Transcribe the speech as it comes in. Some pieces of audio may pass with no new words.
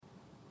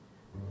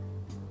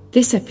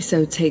This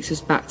episode takes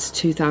us back to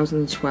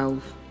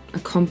 2012, a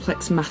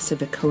complex mass of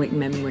echoic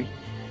memory,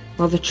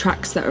 while the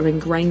tracks that are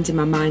ingrained in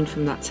my mind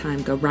from that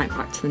time go right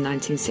back to the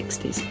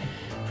 1960s.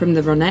 From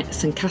the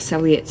Ronettes and Cass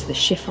Elliot to the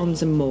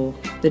Chiffons and more,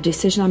 the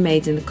decision I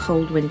made in the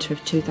cold winter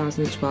of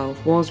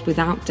 2012 was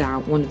without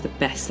doubt one of the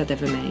best I'd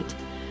ever made,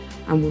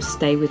 and will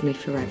stay with me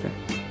forever.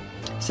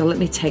 So let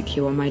me take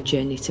you on my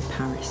journey to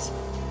Paris.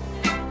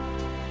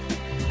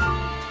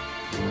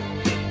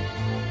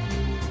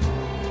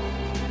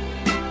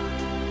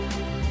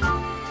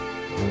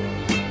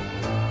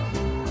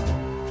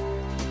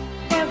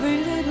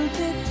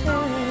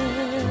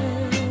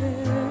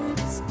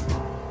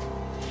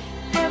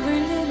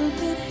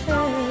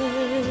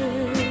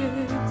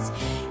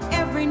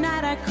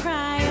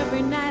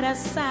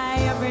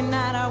 Every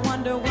night I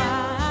wonder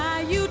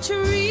why you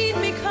treat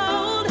me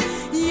cold,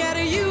 yet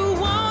you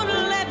won't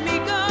let me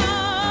go.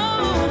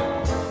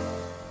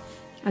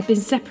 I'd been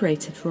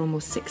separated for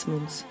almost 6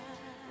 months.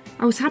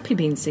 I was happy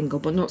being single,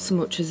 but not so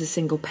much as a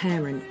single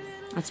parent.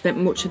 I'd spent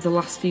much of the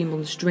last few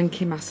months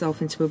drinking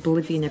myself into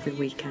oblivion every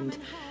weekend,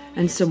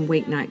 and some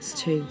weeknights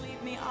too.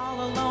 Leave me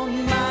all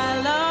alone,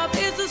 my love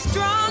is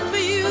strong for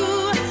you.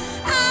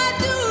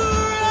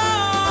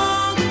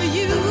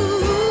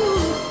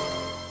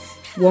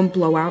 One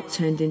blowout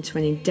turned into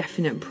an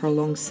indefinite and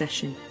prolonged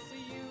session.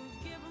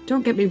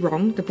 Don't get me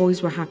wrong, the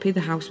boys were happy,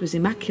 the house was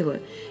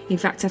immaculate. In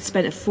fact, I'd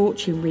spent a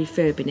fortune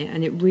refurbing it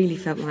and it really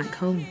felt like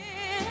home.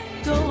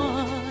 Go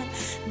on,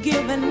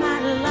 giving my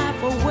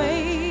life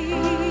away.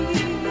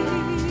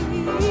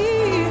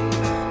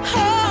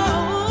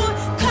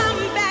 Oh,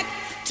 come back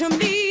to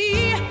me.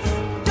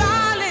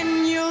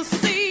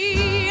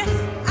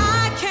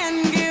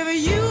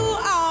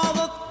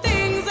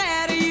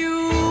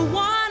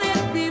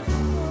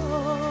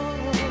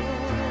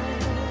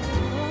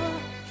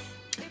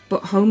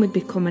 But home had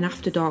become an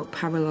after-dark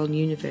parallel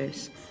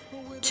universe.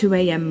 2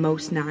 a.m.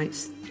 most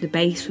nights, the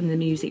bass from the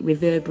music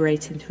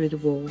reverberating through the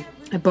wall,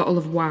 a bottle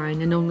of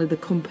wine and only the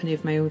company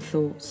of my own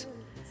thoughts.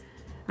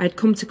 I had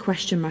come to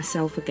question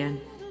myself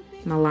again.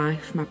 My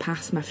life, my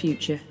past, my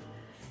future.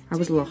 I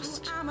was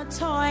lost. I'm a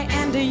toy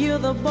and you're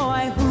the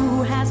boy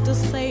who has to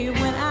say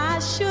when I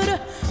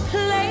should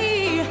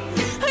play.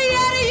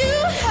 Yet you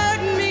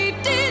hurt me,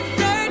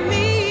 desert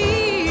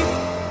me.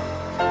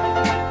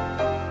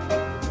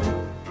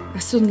 I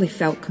suddenly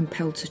felt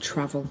compelled to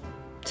travel,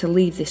 to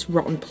leave this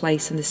rotten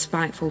place and the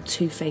spiteful,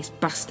 two-faced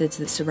bastards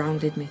that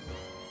surrounded me.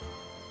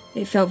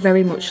 It felt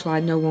very much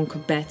like no one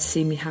could bear to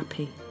see me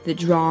happy, that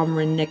drama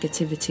and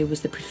negativity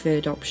was the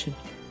preferred option.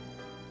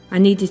 I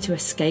needed to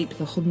escape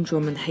the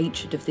humdrum and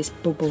hatred of this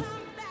bubble,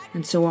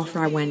 and so off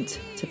I went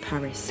to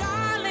Paris.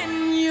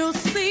 Darling, you'll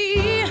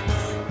see,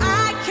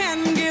 I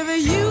can give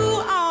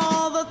you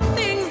all the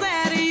things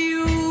that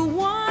you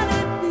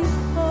wanted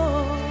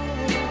before.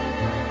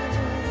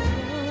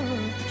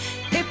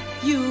 If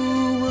you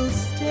will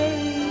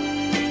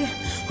stay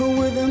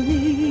with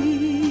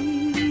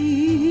me,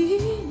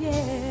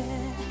 yeah.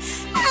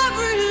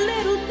 Every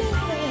little bit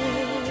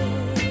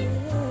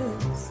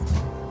hurts.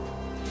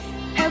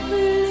 Every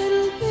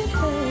little bit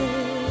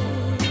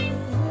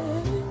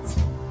hurts.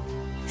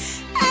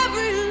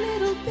 Every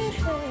little bit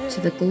hurts.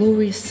 To the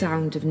glorious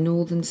sound of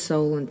Northern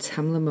Soul and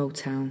Tamla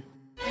Motown.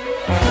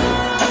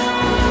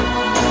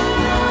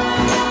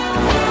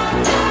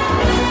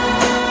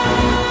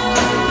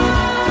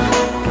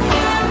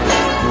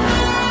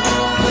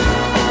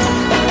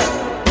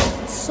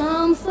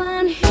 Some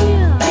fun here,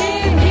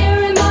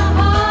 here in my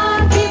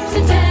heart keeps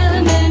it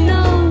telling me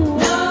no.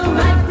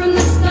 Right from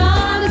the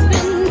start it's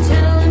been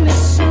telling me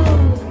so,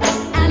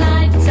 and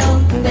I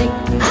don't think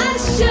I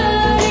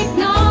should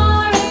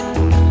ignore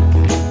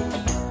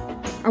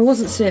it. I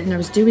wasn't certain I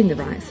was doing the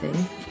right thing.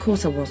 Of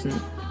course I wasn't.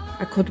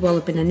 I could well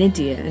have been an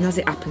idiot, and as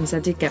it happens I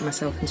did get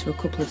myself into a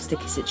couple of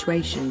sticky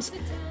situations,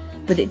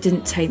 but it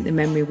didn't taint the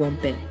memory one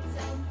bit.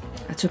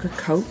 I took a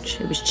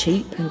coach, it was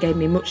cheap and gave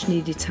me much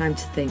needed time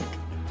to think.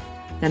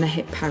 Then I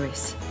hit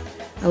Paris,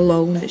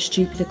 alone at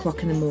stupid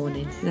o'clock in the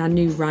morning, and I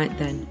knew right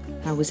then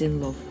I was in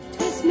love.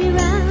 Twist me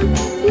round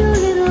your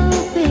little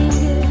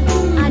finger,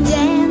 I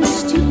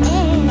dance to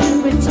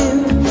every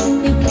tune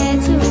you care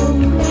to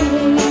play.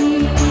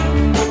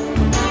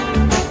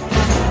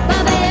 My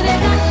baby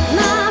got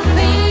my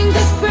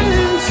fingers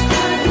bruised,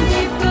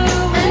 and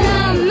all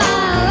my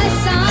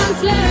lessons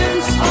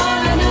learned. All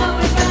I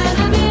know is that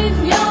I'm in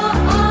your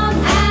arms,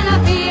 and I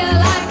feel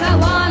like I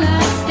wanna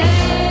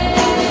stay.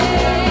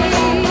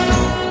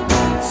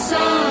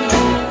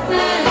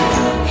 Something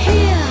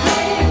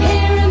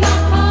here in my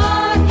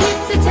heart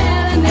keeps it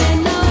telling me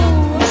no.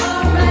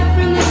 Right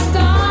from the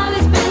start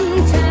it's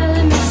been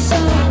telling me so,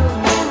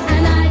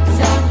 and I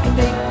don't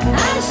think I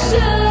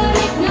should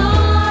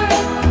ignore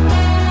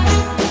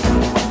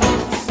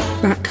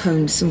it. Back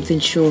home something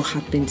sure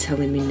had been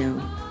telling me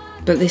no,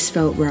 but this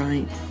felt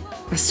right.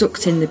 I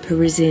sucked in the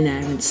Parisian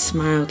air and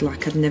smiled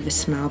like I'd never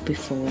smiled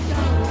before.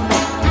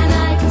 And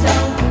I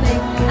don't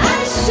think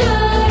I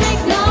should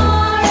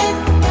ignore it.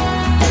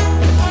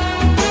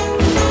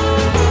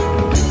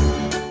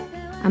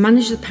 I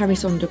managed the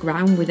Paris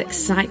Underground with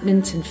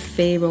excitement and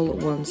fear all at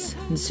once,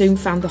 and soon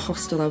found the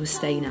hostel I was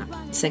staying at,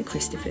 St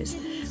Christopher's,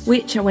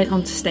 which I went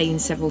on to stay in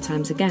several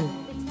times again.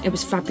 It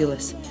was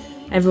fabulous.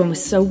 Everyone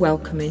was so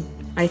welcoming.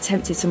 I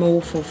attempted some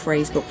awful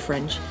phrasebook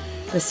French,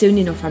 but soon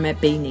enough I met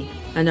Beanie,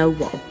 and oh,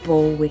 what a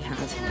ball we had.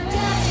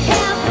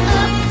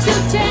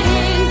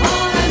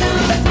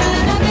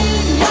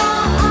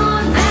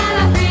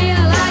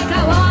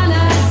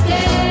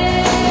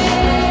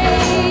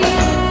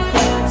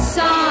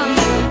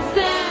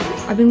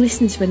 I've been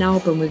listening to an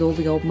album with all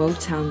the old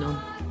Motown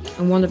on,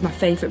 and one of my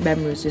favourite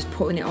memories was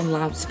putting it on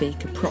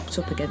loudspeaker propped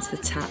up against the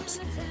taps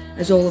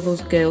as all of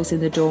us girls in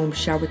the dorm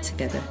showered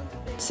together,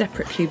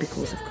 separate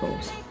cubicles of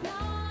course.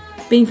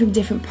 Being from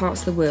different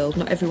parts of the world,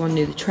 not everyone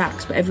knew the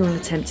tracks, but everyone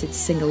attempted to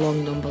sing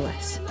along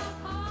nonetheless.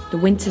 The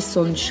winter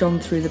sun shone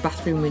through the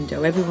bathroom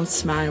window, everyone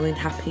smiling,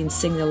 happy and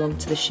singing along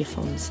to the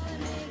chiffons.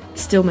 It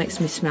still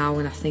makes me smile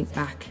when I think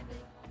back.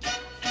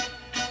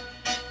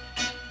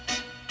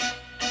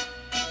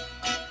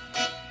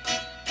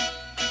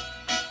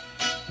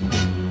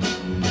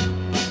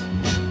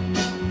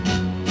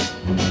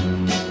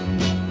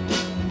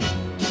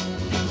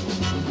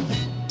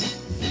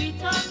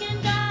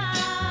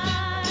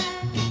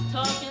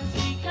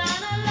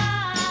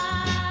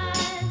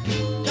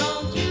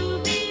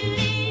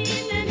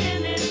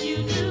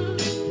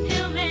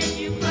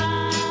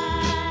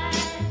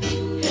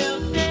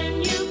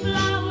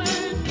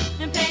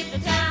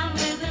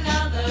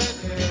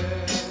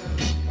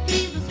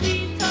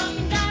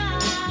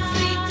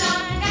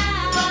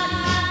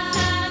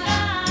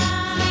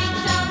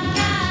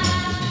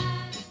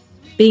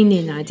 Beanie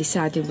and I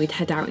decided we'd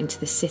head out into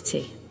the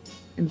city,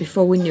 and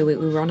before we knew it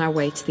we were on our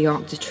way to the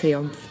Arc de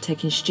Triomphe,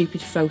 taking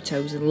stupid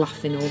photos and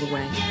laughing all the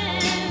way.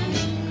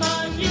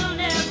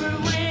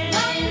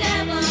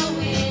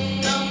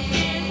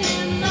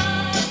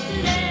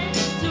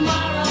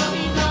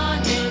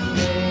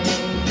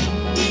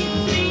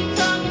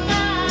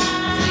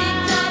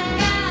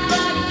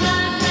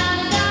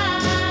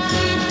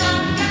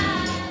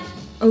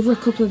 Over a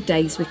couple of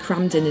days we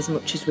crammed in as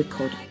much as we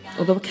could,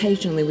 although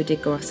occasionally we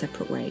did go our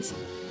separate ways.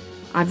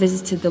 I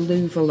visited the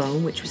Louvre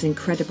alone, which was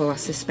incredible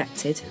as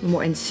suspected, and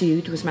what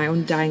ensued was my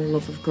undying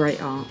love of great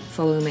art,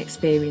 following my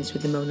experience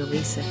with the Mona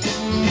Lisa.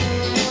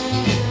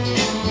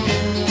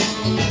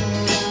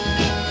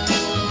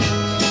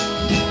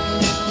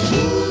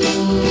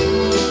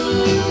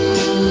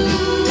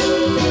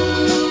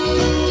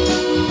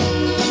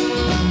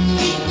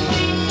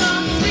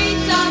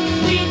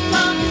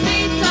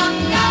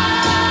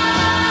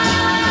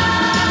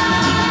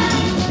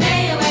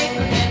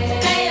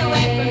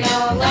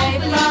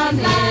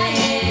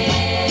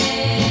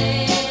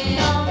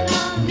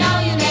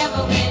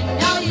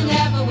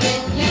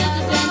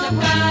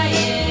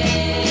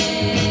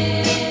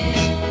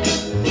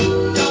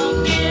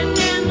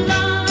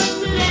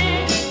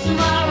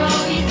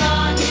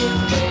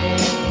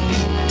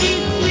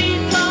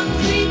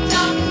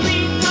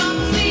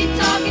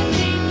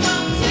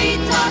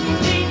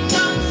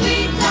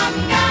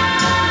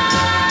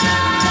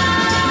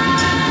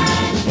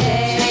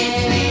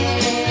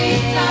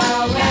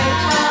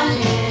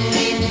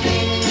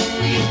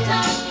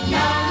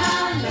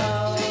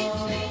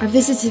 I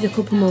visited a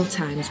couple more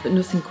times, but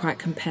nothing quite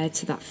compared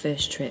to that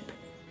first trip.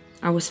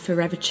 I was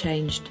forever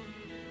changed.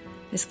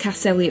 As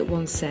Cass Elliot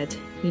once said,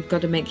 you've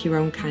got to make your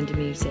own kind of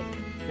music.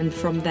 And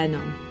from then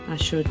on, I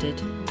sure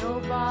did.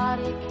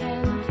 Nobody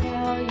can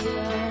tell you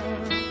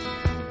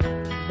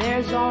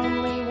there's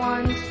only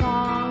one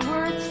song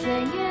worth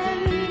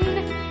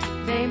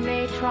singing. They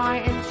may try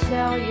and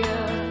sell you,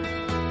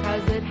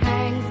 'cause it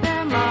hangs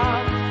them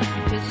up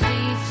to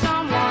see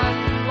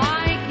someone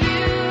like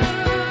you.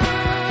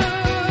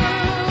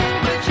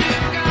 But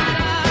you've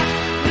gotta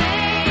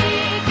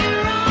make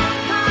your own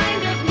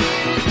kind of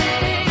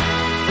music,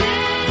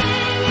 sing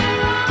your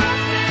own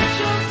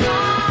special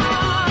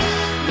song,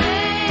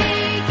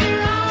 make your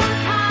own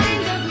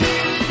kind of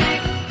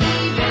music,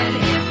 even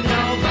if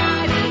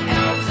nobody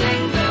else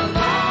sings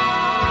along.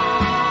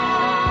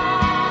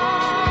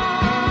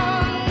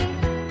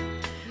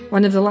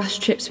 One of the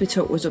last trips we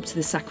took was up to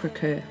the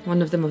Sacré-Cœur,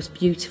 one of the most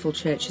beautiful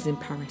churches in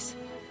Paris.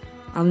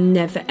 I'll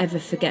never ever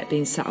forget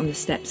being sat on the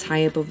steps high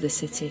above the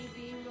city.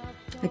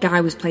 A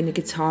guy was playing a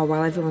guitar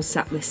while everyone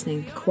sat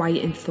listening,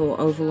 quiet in thought,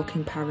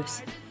 overlooking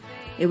Paris.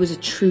 It was a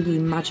truly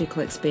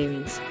magical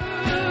experience.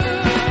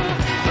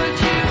 But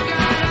you've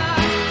gotta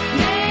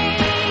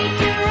make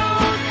your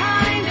own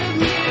kind of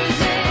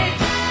music,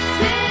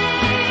 sing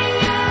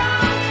your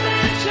own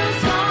special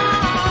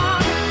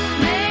song,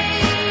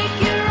 make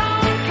your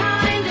own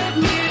kind of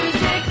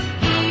music,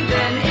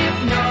 even if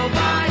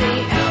nobody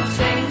else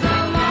sings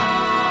along.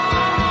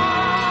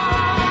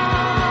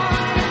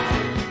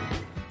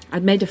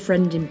 I'd made a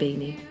friend in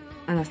Beanie,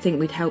 and I think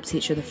we'd helped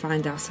each other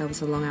find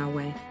ourselves along our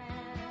way.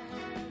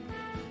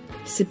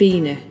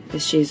 Sabina,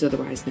 as she is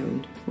otherwise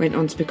known, went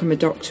on to become a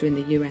doctor in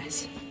the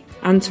US.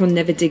 Anton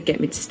never did get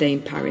me to stay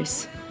in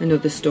Paris,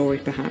 another story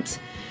perhaps,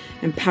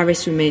 and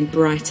Paris remained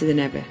brighter than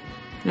ever.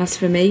 And as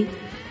for me,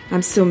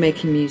 I'm still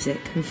making music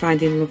and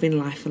finding love in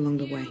life along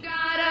the way.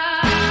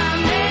 Gotta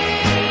make